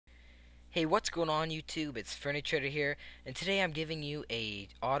Hey, what's going on YouTube? It's Furniture here, and today I'm giving you a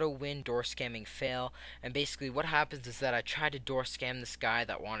auto win door scamming fail. And basically what happens is that I tried to door scam this guy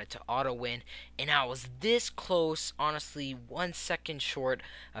that wanted to auto win, and I was this close, honestly 1 second short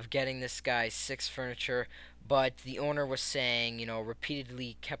of getting this guy 6 furniture, but the owner was saying,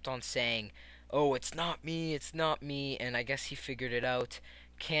 repeatedly kept on saying, "Oh, it's not me," and I guess he figured it out,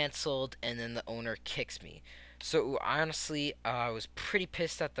 canceled, and then the owner kicks me. So honestly, I was pretty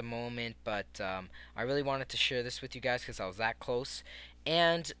pissed at the moment, but I really wanted to share this with you guys because I was that close.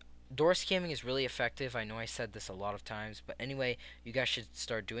 And door scamming is really effective. I know I said this a lot of times, but anyway, you guys should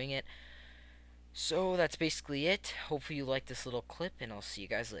start doing it. So that's basically it. Hopefully you like this little clip, and I'll see you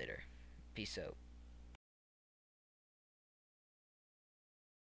guys later. Peace out.